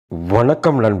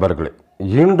வணக்கம் நண்பர்களே.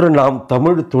 இன்று நாம்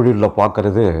தமிழ் தொழிலில்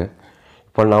பார்க்குறது,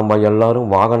 இப்போ நாம் எல்லாரும்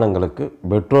வாகனங்களுக்கு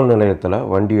பெட்ரோல் நிலையத்தில்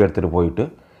வண்டி எடுத்துகிட்டு போயிட்டு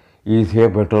ஈஸியாக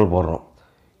பெட்ரோல் போடுறோம்.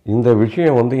 இந்த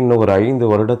விஷயம் இன்னும் ஒரு 5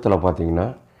 வருடத்தில் பார்த்திங்கன்னா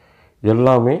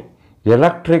எல்லாமே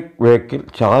எலக்ட்ரிக் வெஹிக்கிள்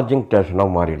சார்ஜிங்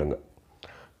ஸ்டேஷனாக மாறிடுங்க.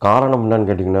 காரணம் என்னன்னு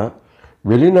கேட்டிங்கன்னா,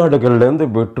 வெளிநாடுகள்லேருந்து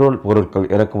பெட்ரோல் பொருட்கள்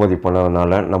இறக்குமதி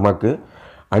பண்ணதுனால நமக்கு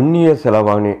அந்நிய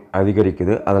செலவாணி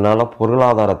அதிகரிக்குது. அதனால்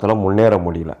பொருளாதாரத்தில் முன்னேற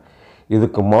முடியல.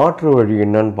 இதுக்கு மாற்று வழி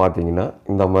என்னன்னு பார்த்தீங்கன்னா,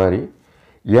 இந்த மாதிரி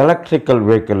எலக்ட்ரிக்கல்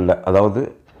வெஹிக்கிளில், அதாவது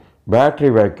பேட்ரி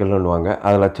வெஹிக்கிள்னுவாங்க,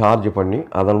 அதில் சார்ஜ் பண்ணி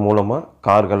அதன் மூலமாக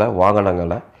கார்களை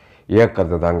வாகனங்களை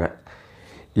இயக்கிறது தாங்க.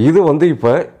 இது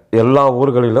இப்போ எல்லா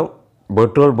ஊர்களிலும்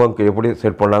பெட்ரோல் பங்க் எப்படி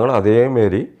செட் பண்ணாங்களோ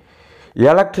அதேமாரி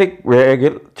எலக்ட்ரிக்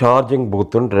வெஹிக்கிள் சார்ஜிங்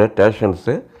பூத்துன்ற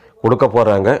ஸ்டேஷன்ஸு கொடுக்க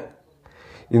போகிறாங்க.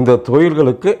 இந்த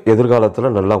தொழில்களுக்கு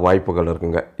எதிர்காலத்தில் நல்ல வாய்ப்புகள்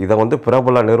இருக்குங்க. இதை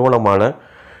பிரபல நிறுவனமான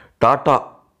டாட்டா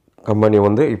கம்பெனி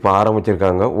இப்போ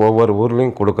ஆரம்பிச்சிருக்காங்க. ஒவ்வொரு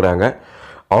ஊர்லேயும் கொடுக்குறாங்க.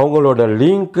 அவங்களோட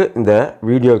லிங்க்கு இந்த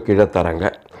வீடியோ கீழே தராங்க.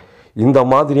 இந்த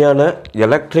மாதிரியான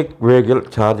எலக்ட்ரிக் வெஹிக்கிள்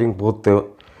சார்ஜிங் பூத்து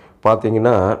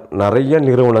பார்த்திங்கன்னா நிறைய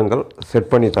நிறுவனங்கள்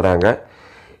செட் பண்ணி தராங்க.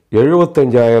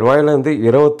 75,000 ரூபாயிலேருந்து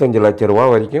 25 லட்ச ரூபா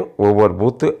வரைக்கும் ஒவ்வொரு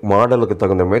பூத்து மாடலுக்கு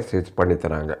தகுந்த மாதிரி செட் பண்ணி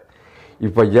தராங்க.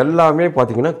 இப்போ எல்லாமே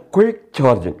பார்த்திங்கன்னா குயிக்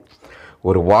சார்ஜிங்.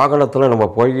 ஒரு வாகனத்தில் நம்ம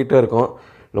போய்கிட்டே இருக்கோம்,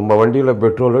 நம்ம வண்டியில்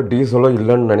பெட்ரோலோ டீசலோ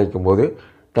இல்லைன்னு நினைக்கும் போது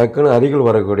டக்குன்னு அருகில்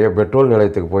வரக்கூடிய பெட்ரோல்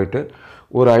நிலையத்துக்கு போயிட்டு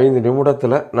ஒரு 5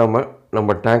 நிமிடத்தில்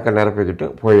நம்ம டேங்கை நிரப்பிக்கிட்டு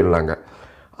போயிடலாங்க.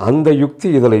 அந்த யுக்தி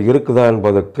இதில் இருக்குதா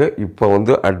என்பதற்கு இப்போ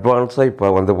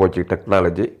அட்வான்ஸாக போச்சு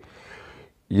டெக்னாலஜி.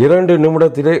 2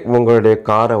 நிமிடத்திலே உங்களுடைய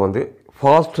காரை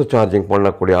ஃபாஸ்ட் சார்ஜிங்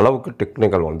பண்ணக்கூடிய அளவுக்கு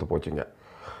டெக்னிக்கல் போச்சுங்க.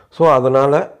 ஸோ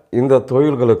அதனால் இந்த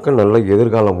தொழில்களுக்கு நல்ல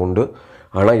எதிர்காலம் உண்டு.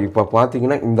 ஆனால் இப்போ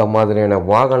பார்த்திங்கன்னா இந்த மாதிரியான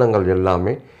வாகனங்கள்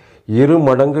எல்லாமே 2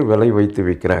 மடங்கு விலை வைத்து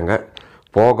விற்கிறாங்க.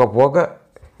 போக போக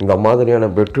இந்த மாதிரியான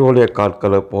பெட்ரோலிய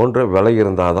கார்களை போன்ற விலை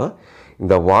இருந்தால் தான்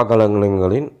இந்த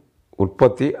வாகனங்களின்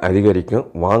உற்பத்தி அதிகரிக்கும்,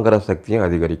 வாங்குகிற சக்தியும்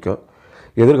அதிகரிக்கும்.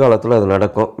 எதிர்காலத்தில் அது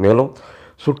நடக்கும். மேலும்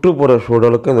சுற்றுப்புற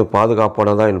சூழலுக்கு இது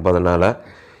பாதுகாப்பானதாக என்பதனால்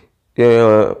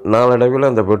நாளடைவில்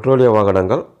அந்த பெட்ரோலிய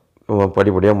வாகனங்கள்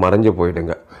படிப்படியாக மறைஞ்சு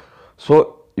போயிடுங்க. ஸோ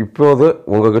இப்போது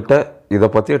உங்கள்கிட்ட இதை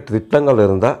பற்றிய திட்டங்கள்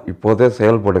இருந்தால் இப்போதே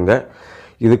செயல்படுங்க.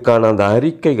 இதுக்கான அந்த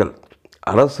அறிக்கைகள்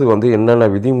அரசு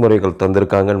என்னென்ன விதிமுறைகள்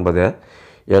தந்திருக்காங்க என்பதை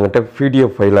என்கிட்ட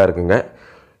பிடிஎஃப் ஃபைலாக இருக்குங்க.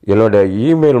 என்னோடய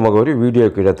இமெயில் முகவரி வீடியோ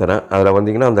கீழே தரேன். அதில்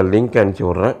வந்தீங்கன்னா அந்த லிங்க் அனுப்பிச்சி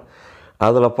விட்றேன்.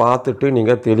 அதில் பார்த்துட்டு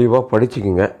நீங்கள் தெளிவாக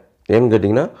படிச்சுக்கிங்க. ஏன்னு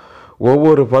கேட்டிங்கன்னா,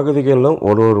 ஒவ்வொரு பகுதிகளிலும்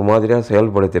ஒரு மாதிரியாக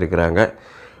செயல்படுத்தியிருக்கிறாங்க.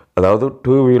 அதாவது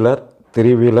 2 wheeler,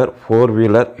 3 wheeler, 4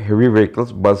 wheeler, heavy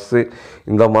vehicles, bus,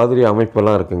 இந்த மாதிரி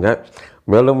அமைப்பெல்லாம் இருக்குங்க.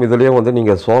 மேலும் இதுலேயும்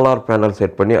நீங்கள் சோலார் பேனல்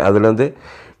செட் பண்ணி அதுலேருந்து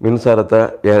மின்சாரத்தை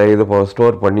இது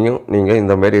ஸ்டோர் பண்ணியும் நீங்கள்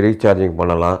இந்தமாரி ரீசார்ஜிங்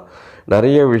பண்ணலாம்.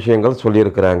 நிறைய விஷயங்கள்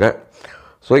சொல்லியிருக்கிறாங்க.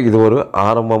 ஸோ இது ஒரு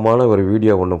ஆரம்பமான ஒரு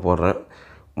வீடியோ ஒன்று போடுறேன்.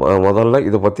 முதல்ல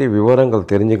இதை பற்றி விவரங்கள்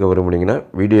தெரிஞ்சுக்க விரும்புனீங்கன்னா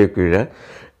வீடியோ கீழே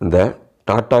இந்த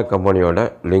டாட்டா கம்பெனியோட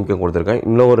லிங்க்கும் கொடுத்துருக்கேன்,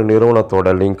 இன்னொரு நிறுவனத்தோட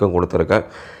லிங்க்கும் கொடுத்துருக்கேன்.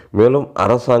 மேலும்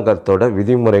அரசாங்கத்தோட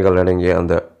விதிமுறைகள் அடங்கிய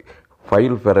அந்த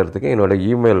ஃபைல் பெறறதுக்கு என்னோடய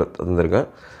இமெயில் தந்திருக்கேன்.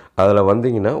 அதில்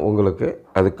வந்தீங்கன்னா உங்களுக்கு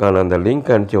அதுக்கான அந்த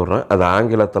லிங்க் அனுப்பிச்சி விட்றேன். அது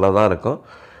ஆங்கிலத்தில் தான் இருக்கும்.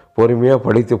 பொறுமையாக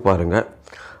படித்து பாருங்கள்.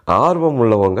 ஆர்வம்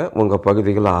உள்ளவங்க உங்கள்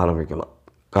பகுதிகளில் ஆரம்பிக்கலாம்.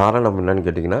 காரணம் என்னன்னு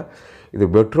கேட்டிங்கன்னா, இது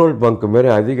பெட்ரோல் பங்க் மாரி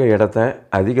அதிக இடத்த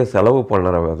அதிக செலவு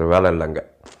பண்ணுற வேலை இல்லைங்க.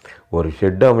 ஒரு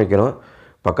ஷெட்டு அமைக்கணும்,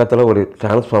 பக்கத்தில் ஒரு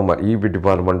டிரான்ஸ்ஃபார்மர், இபி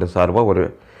டிபார்ட்மெண்ட்டு சார்பாக ஒரு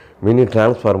மினி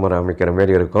டிரான்ஸ்ஃபார்மர் அமைக்கிற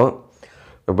மாரி இருக்கும்.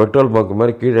 பெட்ரோல் பங்க்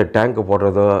மாதிரி கீழே டேங்க்கு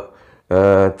போடுறதோ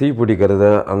தீ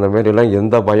பிடிக்கிறதோ அந்த மாரிலாம்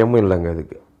எந்த பயமும் இல்லைங்க.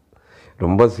 இதுக்கு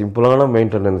ரொம்ப சிம்பிளான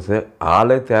மெயின்டெனன்ஸு,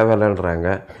 ஆளே தேவையில்லைன்றாங்க.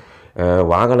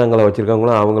 வாகனங்களை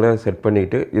வச்சுருக்கவங்களும் அவங்களே செட்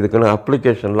பண்ணிக்கிட்டு இதுக்குன்னு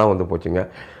அப்ளிகேஷன்லாம் போச்சுங்க.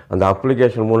 அந்த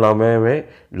அப்ளிகேஷன் மூலமாகவே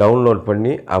டவுன்லோட்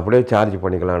பண்ணி அப்படியே சார்ஜ்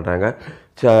பண்ணிக்கலான்றாங்க.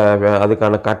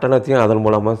 அதுக்கான கட்டணத்தையும் அதன்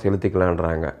மூலமாக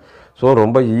செலுத்திக்கலான்றாங்க. ஸோ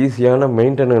ரொம்ப ஈஸியான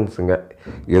மெயின்டெனன்ஸுங்க.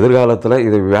 எதிர்காலத்தில்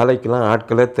இது வேலைக்கெலாம்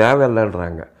ஆட்களே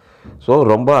தேவையில்லைன்றாங்க. ஸோ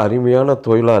ரொம்ப அருமையான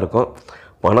தொழிலாக இருக்கும்.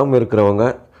 பணம் இருக்கிறவங்க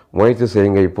முயற்சி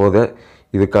செய்யுங்க. இப்போது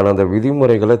இதுக்கான அந்த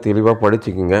விதிமுறைகளை தெளிவாக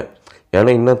படிச்சுக்குங்க.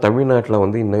 ஏன்னா இன்னும் தமிழ்நாட்டில்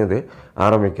இன்னும் இது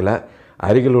ஆரம்பிக்கலை.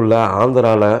 அருகில் உள்ள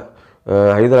ஆந்திராவில்,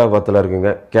 ஹைதராபாத்தில்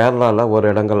இருக்குங்க. கேரளாவில் ஒரு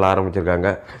இடங்கள் ஆரம்பிச்சிருக்காங்க.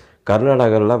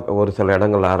 கர்நாடகாவில் ஒரு சில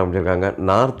இடங்கள் ஆரம்பிச்சிருக்காங்க.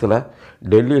 நார்த்தில்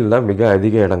டெல்லியில் மிக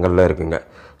அதிக இடங்கள்ல இருக்குங்க.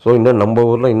 ஸோ இன்னும் நம்ம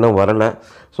ஊரில் இன்னும் வரலை.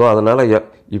 ஸோ அதனால்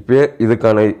இப்போயே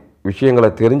இதுக்கான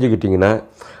விஷயங்களை தெரிஞ்சுக்கிட்டிங்கன்னா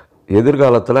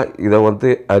எதிர்காலத்தில்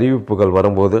இதை அறிவிப்புகள்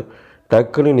வரும்போது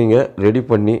டக்குன்னு நீங்கள் ரெடி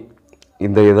பண்ணி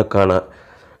இதற்கான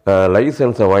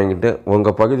லைசன்ஸை வாங்கிட்டு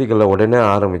உங்கள் பகுதிகளில் உடனே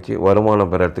ஆரம்பித்து வருமானம்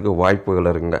பெறறதுக்கு வாய்ப்புகள்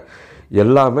இருக்குங்க.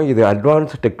 எல்லாமே இது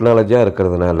அட்வான்ஸ் டெக்னாலஜியாக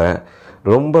இருக்கிறதுனால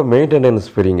ரொம்ப மெயின்டெனன்ஸ்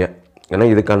ஃப்ரீங்க. ஏன்னா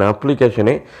இதுக்கான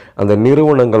அப்ளிகேஷனே அந்த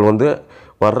நிறுவனங்கள் வந்து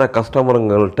வர்ற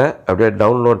கஸ்டமருங்கள்கிட்ட அப்படியே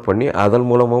டவுன்லோட் பண்ணி அதன்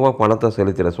மூலமாக பணத்தை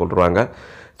செலுத்திட சொல்கிறாங்க.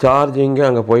 சார்ஜிங்கு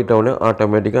அங்கே போயிட்டவுடனே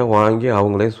ஆட்டோமேட்டிக்காக வாங்கி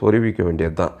அவங்களே சொருவிக்க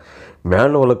வேண்டியது தான்.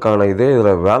 மேனுவலுக்கான இதே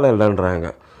இதில் வேலை இல்லைன்றாங்க.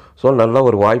 ஸோ நல்ல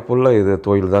ஒரு வாய்ப்புள்ள இது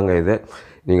தொழில் தாங்க இது.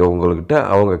 நீங்கள் உங்கள்கிட்ட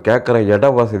அவங்க கேட்குற இட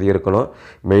வசதி இருக்கணும்.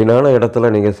 மெயினான இடத்துல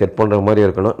நீங்கள் செட் பண்ணுற மாதிரி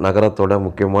இருக்கணும். நகரத்தோட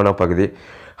முக்கியமான பகுதி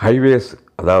ஹைவேஸ்,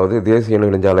 அதாவது தேசிய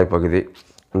நெடுஞ்சாலை பகுதி,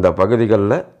 இந்த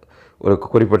பகுதிகளில் ஒரு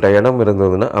குறிப்பிட்ட இடம்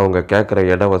இருந்ததுன்னா, அவங்க கேட்குற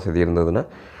இட வசதி இருந்ததுன்னா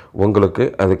உங்களுக்கு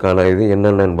அதுக்கான இது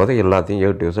என்னென்ன என்பதை எல்லாத்தையும்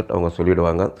A to Z அவங்க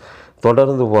சொல்லிவிடுவாங்க.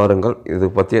 தொடர்ந்து பாருங்கள். இது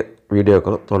பற்றிய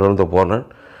வீடியோக்கள் தொடர்ந்து போடுறேன்.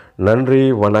 நன்றி,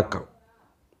 வணக்கம்.